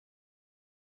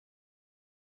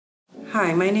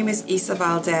Hi, my name is Isa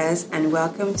Valdez, and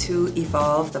welcome to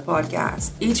Evolve the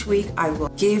podcast. Each week, I will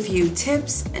give you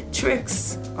tips and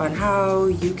tricks on how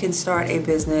you can start a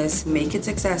business, make it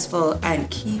successful,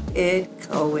 and keep it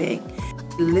going.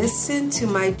 Listen to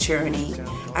my journey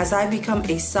as I become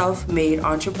a self-made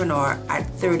entrepreneur at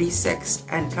 36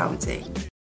 and counting.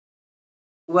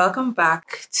 Welcome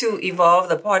back to Evolve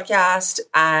the podcast,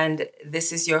 and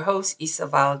this is your host, Isa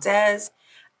Valdez.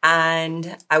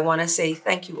 And I want to say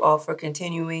thank you all for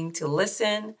continuing to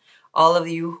listen. All of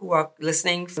you who are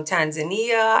listening from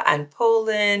Tanzania and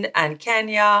Poland and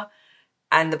Kenya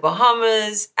and the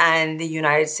Bahamas and the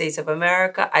United States of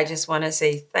America, I just want to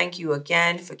say thank you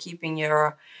again for keeping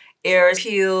your ears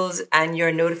peeled and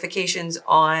your notifications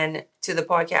on to the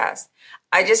podcast.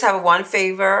 I just have one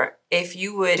favor. If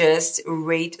you would just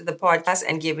rate the podcast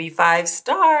and give me 5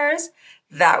 stars,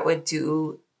 that would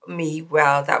do me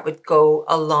well. That would go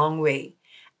a long way.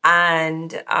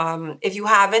 And if you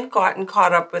haven't gotten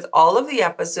caught up with all of the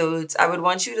episodes, I would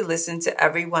want you to listen to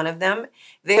every one of them.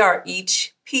 They are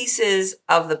each pieces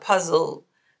of the puzzle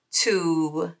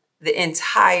to the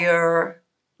entire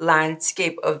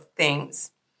landscape of things.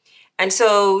 And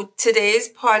so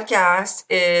today's podcast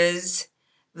is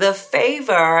the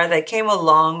favor that came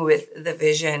along with the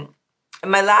vision. In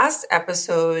my last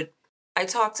episode, I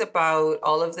talked about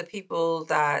all of the people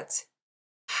that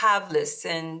have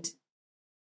listened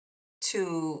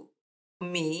to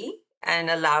me and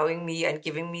allowing me and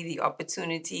giving me the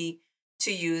opportunity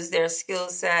to use their skill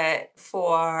set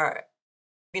for,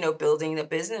 building the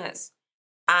business.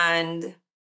 And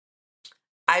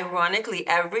ironically,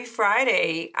 every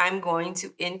Friday, I'm going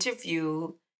to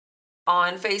interview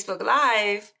on Facebook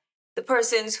Live the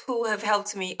persons who have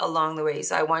helped me along the way.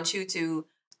 So I want you to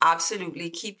absolutely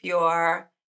keep your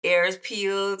ears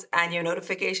peeled and your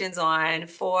notifications on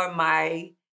for my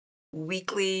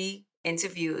weekly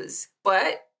interviews.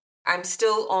 But I'm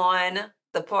still on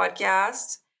the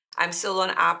podcast. I'm still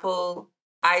on Apple,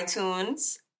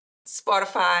 iTunes,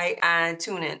 Spotify, and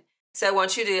TuneIn. So I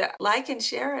want you to like and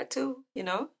share it too,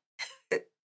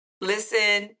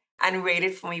 Listen and rate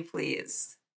it for me,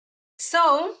 please.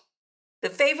 So the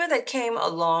favor that came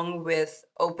along with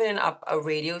opening up a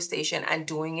radio station and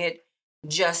doing it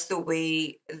just the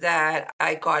way that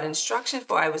I got instruction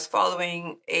for, I was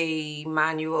following a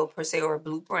manual per se or a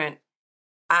blueprint.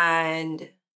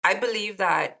 And I believe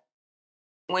that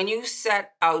when you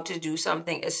set out to do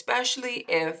something, especially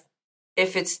if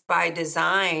it's by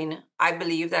design, I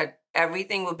believe that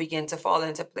everything will begin to fall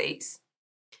into place.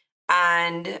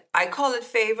 And I call it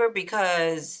favor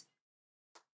because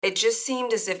it just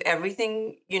seemed as if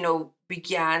everything,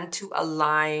 began to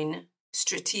align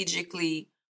strategically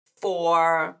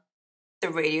for the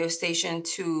radio station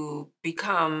to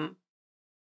become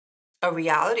a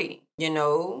reality,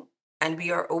 and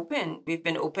we are open. We've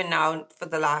been open now for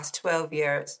the last 12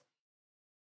 years.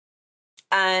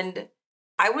 And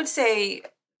I would say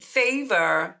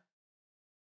favor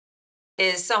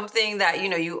is something that,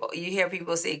 you hear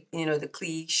people say, the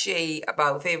cliche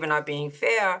about favor not being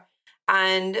fair.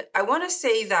 And I want to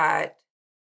say that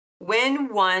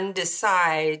when one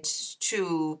decides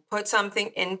to put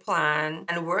something in plan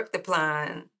and work the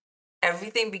plan,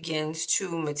 everything begins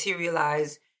to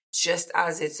materialize just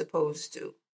as it's supposed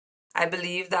to. I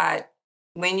believe that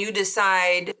when you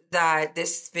decide that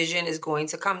this vision is going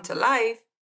to come to life,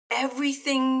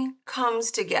 everything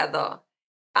comes together.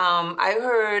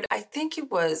 I think it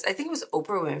was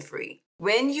Oprah Winfrey.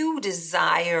 When you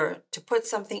desire to put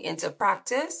something into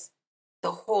practice,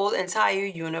 the whole entire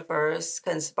universe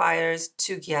conspires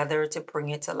together to bring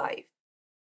it to life.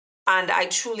 And I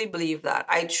truly believe that.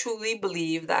 I truly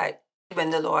believe that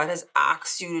when the Lord has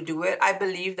asked you to do it, I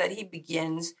believe that He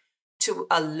begins to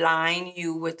align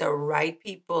you with the right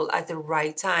people at the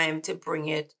right time to bring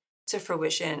it to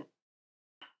fruition.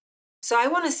 So I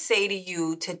want to say to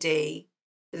you today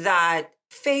that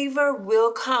favor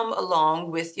will come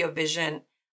along with your vision.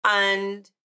 And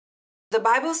the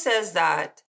Bible says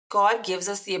that God gives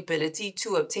us the ability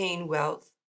to obtain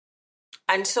wealth.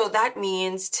 And so that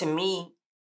means to me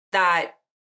that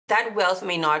wealth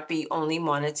may not be only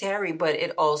monetary, but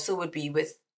it also would be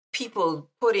with people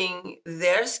putting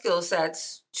their skill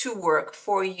sets to work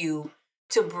for you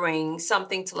to bring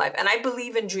something to life. And I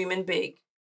believe in dreaming big.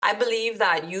 I believe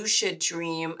that you should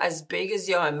dream as big as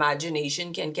your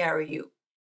imagination can carry you.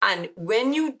 And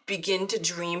when you begin to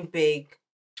dream big,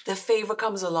 the favor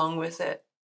comes along with it.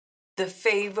 The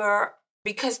favor,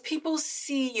 because people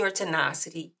see your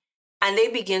tenacity and they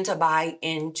begin to buy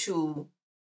into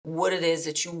what it is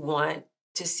that you want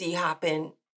to see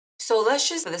happen. So let's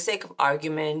just, for the sake of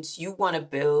argument, you want to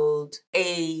build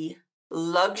a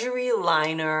luxury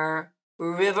liner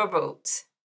riverboat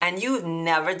and you've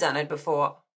never done it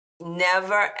before,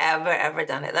 never, ever, ever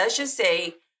done it. Let's just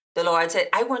say the Lord said,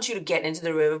 I want you to get into the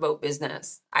riverboat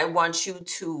business. I want you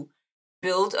to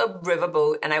build a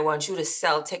riverboat and I want you to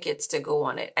sell tickets to go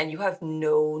on it. And you have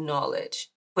no knowledge,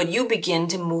 but you begin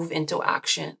to move into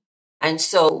action. And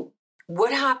so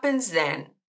what happens then?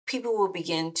 People will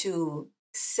begin to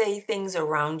say things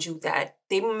around you that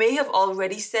they may have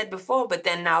already said before, but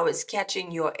then now it's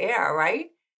catching your ear, right?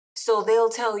 So they'll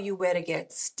tell you where to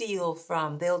get steel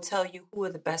from. They'll tell you who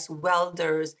are the best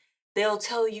welders. They'll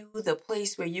tell you the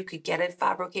place where you could get it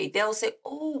fabricated. They'll say,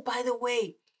 oh, by the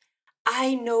way,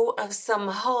 I know of some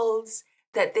hulls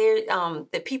that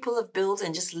that people have built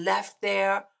and just left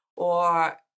there,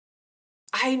 or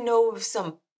I know of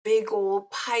some big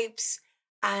old pipes,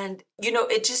 and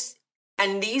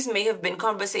and these may have been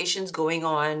conversations going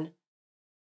on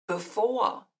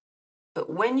before, but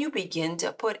when you begin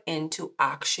to put into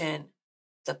action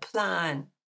the plan,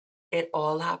 it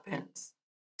all happens.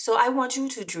 So I want you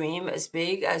to dream as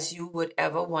big as you would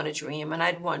ever want to dream, and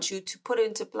I'd want you to put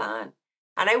into plan.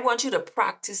 And I want you to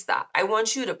practice that. I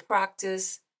want you to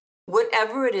practice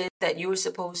whatever it is that you're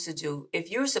supposed to do.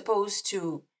 If you're supposed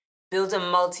to build a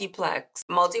multiplex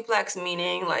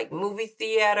meaning like movie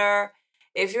theater,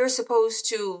 if you're supposed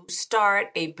to start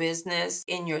a business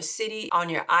in your city, on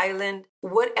your island,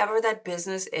 whatever that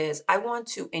business is, I want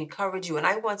to encourage you and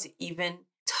I want to even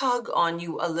tug on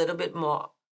you a little bit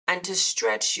more and to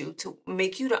stretch you, to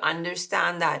make you to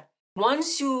understand that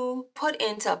once you put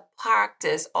into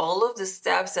practice all of the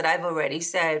steps that I've already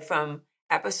said from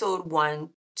episode 1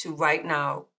 to right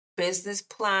now, business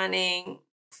planning,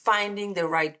 finding the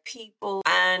right people,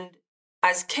 and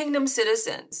as kingdom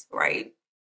citizens, right?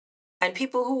 And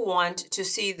people who want to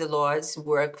see the Lord's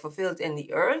work fulfilled in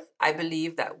the earth, I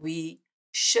believe that we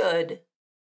should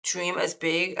dream as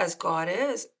big as God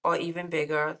is, or even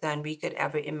bigger than we could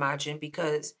ever imagine,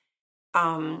 because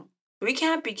we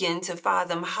can't begin to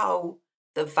fathom how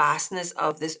the vastness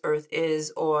of this earth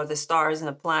is, or the stars and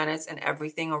the planets and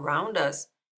everything around us.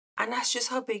 And that's just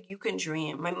how big you can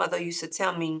dream. My mother used to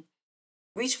tell me,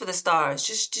 reach for the stars,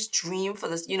 just dream for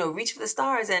this, reach for the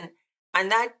stars. And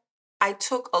that I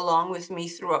took along with me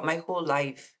throughout my whole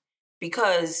life,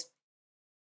 because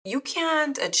you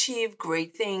can't achieve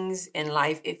great things in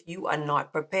life if you are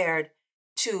not prepared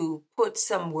to put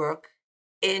some work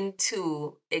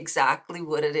into exactly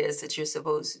what it is that you're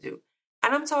supposed to do.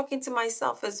 And I'm talking to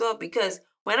myself as well, because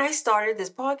when I started this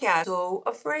podcast, I was so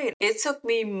afraid. It took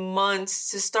me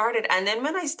months to start it. And then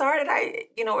when I started, I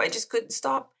just couldn't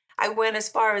stop. I went as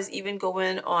far as even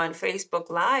going on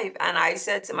Facebook Live, and I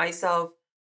said to myself,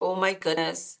 oh my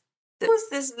goodness, who's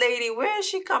this lady? Where does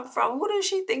she come from? Who does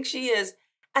she think she is?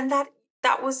 And that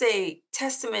was a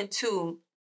testament to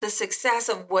the success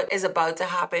of what is about to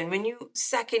happen. When you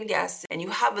second guess and you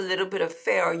have a little bit of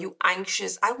fear, or you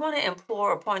anxious, I want to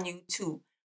implore upon you to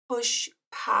push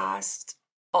past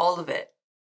all of it,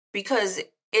 because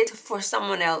it's for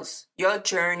someone else. Your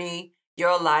journey,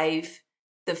 your life,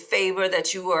 the favor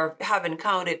that you have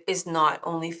encountered is not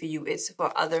only for you, it's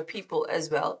for other people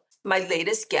as well. My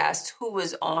latest guest, who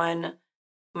was on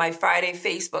my Friday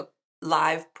Facebook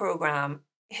Live program,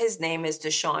 his name is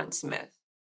Deshaun Smith.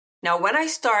 Now, when I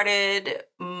started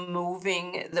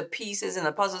moving the pieces and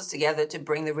the puzzles together to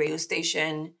bring the radio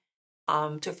station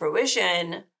to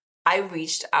fruition, I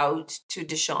reached out to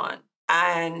Deshaun,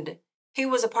 and he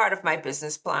was a part of my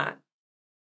business plan.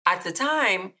 At the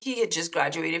time, he had just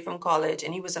graduated from college,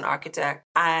 and he was an architect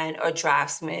and a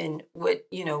draftsman with,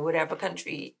 whatever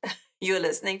country you're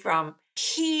listening from.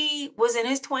 He was in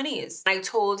his 20s. I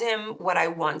told him what I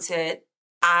wanted,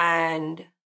 and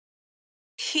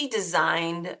he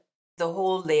designed the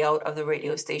whole layout of the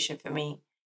radio station for me.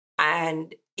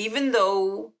 And even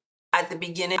though at the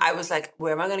beginning I was like,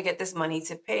 where am I going to get this money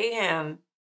to pay him?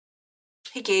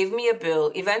 He gave me a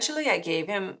bill. Eventually I gave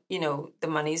him, the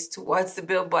monies towards the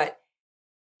bill, but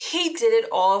he did it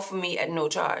all for me at no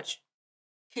charge.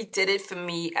 He did it for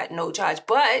me at no charge.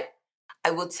 But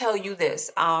I will tell you this,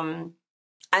 and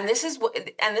this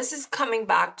is coming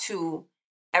back to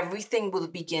everything will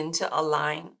begin to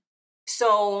align.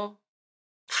 So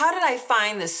how did I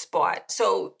find this spot?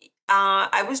 So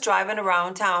I was driving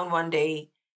around town one day.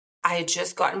 I had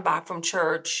just gotten back from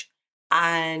church,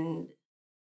 and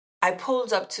I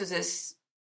pulled up to this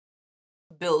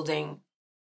building,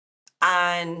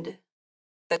 and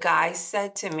the guy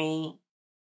said to me,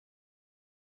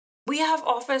 we have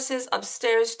offices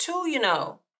upstairs too,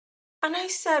 And I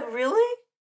said, really?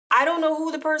 I don't know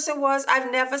who the person was.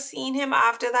 I've never seen him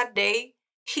after that day.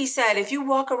 He said, if you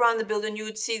walk around the building, you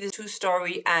would see the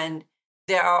 2-story and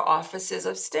there are offices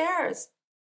upstairs.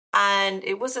 And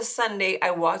it was a Sunday.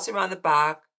 I walked around the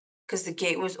back because the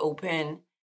gate was open.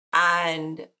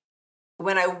 And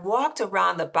when I walked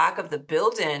around the back of the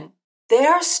building,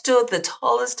 there stood the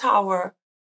tallest tower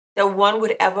that one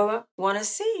would ever want to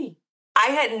see. I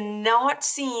had not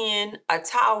seen a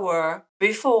tower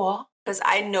before because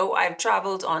I know I've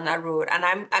traveled on that road, and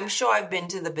I'm sure I've been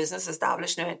to the business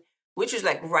establishment, which is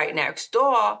like right next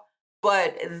door.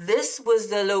 But this was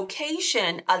the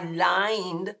location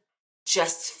aligned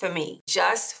just for me,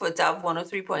 just for Dove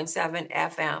 103.7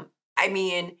 FM. I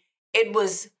mean, it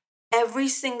was every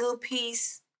single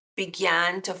piece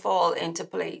began to fall into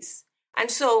place.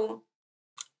 And so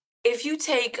if you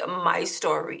take my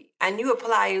story and you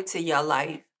apply it to your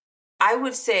life, I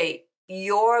would say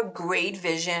your great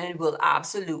vision will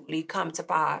absolutely come to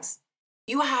pass.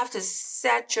 You have to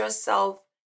set yourself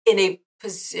in a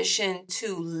position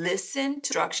to listen to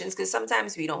instructions, because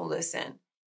sometimes we don't listen.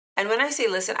 And when I say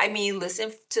listen, I mean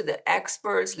listen to the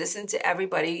experts, listen to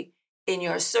everybody in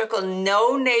your circle.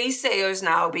 No naysayers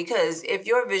now, because if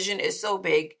your vision is so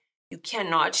big, you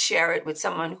cannot share it with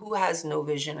someone who has no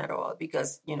vision at all,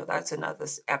 because, that's another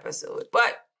episode.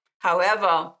 But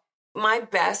however, my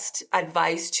best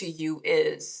advice to you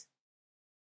is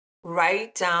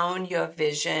write down your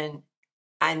vision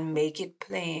and make it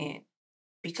plain,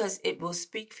 because it will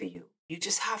speak for you. You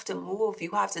just have to move.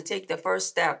 You have to take the first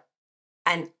step,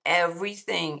 and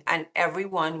everything and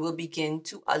everyone will begin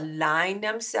to align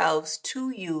themselves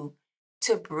to you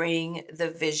to bring the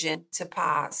vision to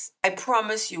pass. I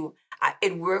promise you,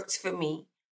 it worked for me.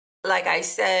 Like I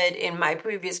said in my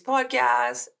previous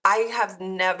podcast, I have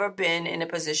never been in a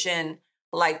position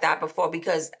like that before,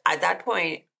 because at that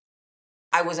point,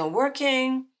 I wasn't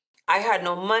working, I had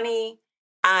no money,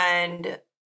 and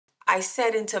I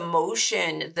set into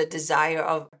motion the desire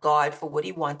of God for what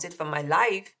He wanted for my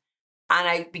life. And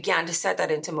I began to set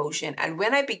that into motion. And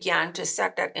when I began to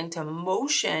set that into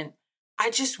motion, I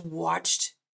just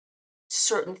watched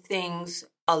certain things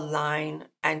align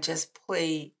and just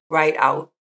play right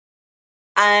out.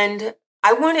 And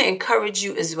I want to encourage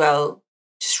you as well.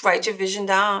 Just write your vision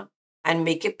down and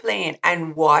make it plain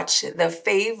and watch the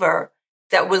favor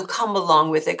that will come along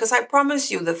with it. Because I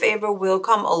promise you, the favor will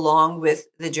come along with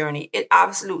the journey. It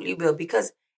absolutely will,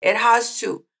 because it has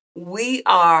to. We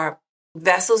are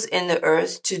vessels in the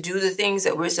earth to do the things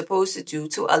that we're supposed to do,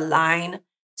 to align,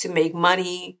 to make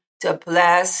money, to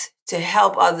bless, to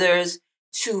help others,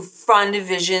 to fund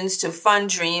visions, to fund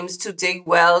dreams, to dig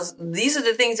wells. These are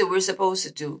the things that we're supposed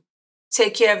to do.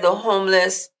 Take care of the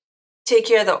homeless, take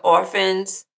care of the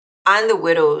orphans and the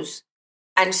widows.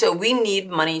 And so we need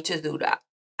money to do that.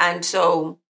 And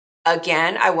so,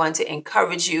 again, I want to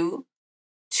encourage you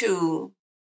to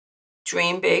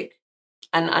dream big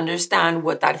and understand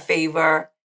what that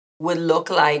favor would look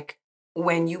like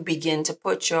when you begin to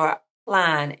put your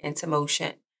plan into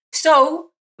motion. So,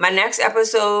 my next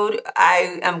episode,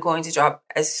 I am going to drop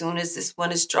as soon as this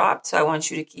one is dropped. So I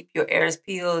want you to keep your ears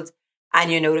peeled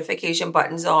and your notification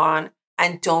buttons on.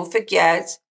 And don't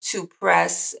forget to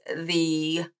press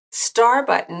the star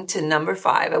button to number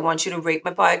 5. I want you to rate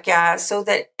my podcast so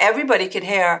that everybody can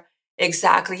hear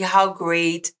exactly how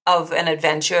great of an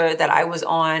adventure that I was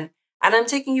on. And I'm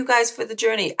taking you guys for the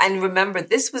journey. And remember,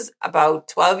 this was about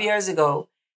 12 years ago.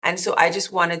 And so I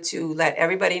just wanted to let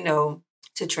everybody know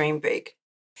to dream big.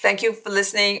 Thank you for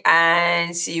listening,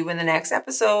 and see you in the next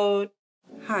episode.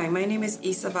 Hi, my name is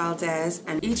Isa Valdez,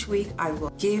 and each week I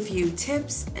will give you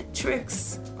tips and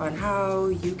tricks on how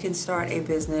you can start a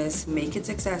business, make it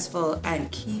successful,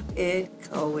 and keep it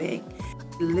going.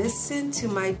 Listen to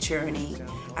my journey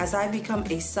as I become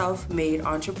a self-made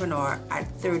entrepreneur at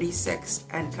 36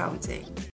 and counting.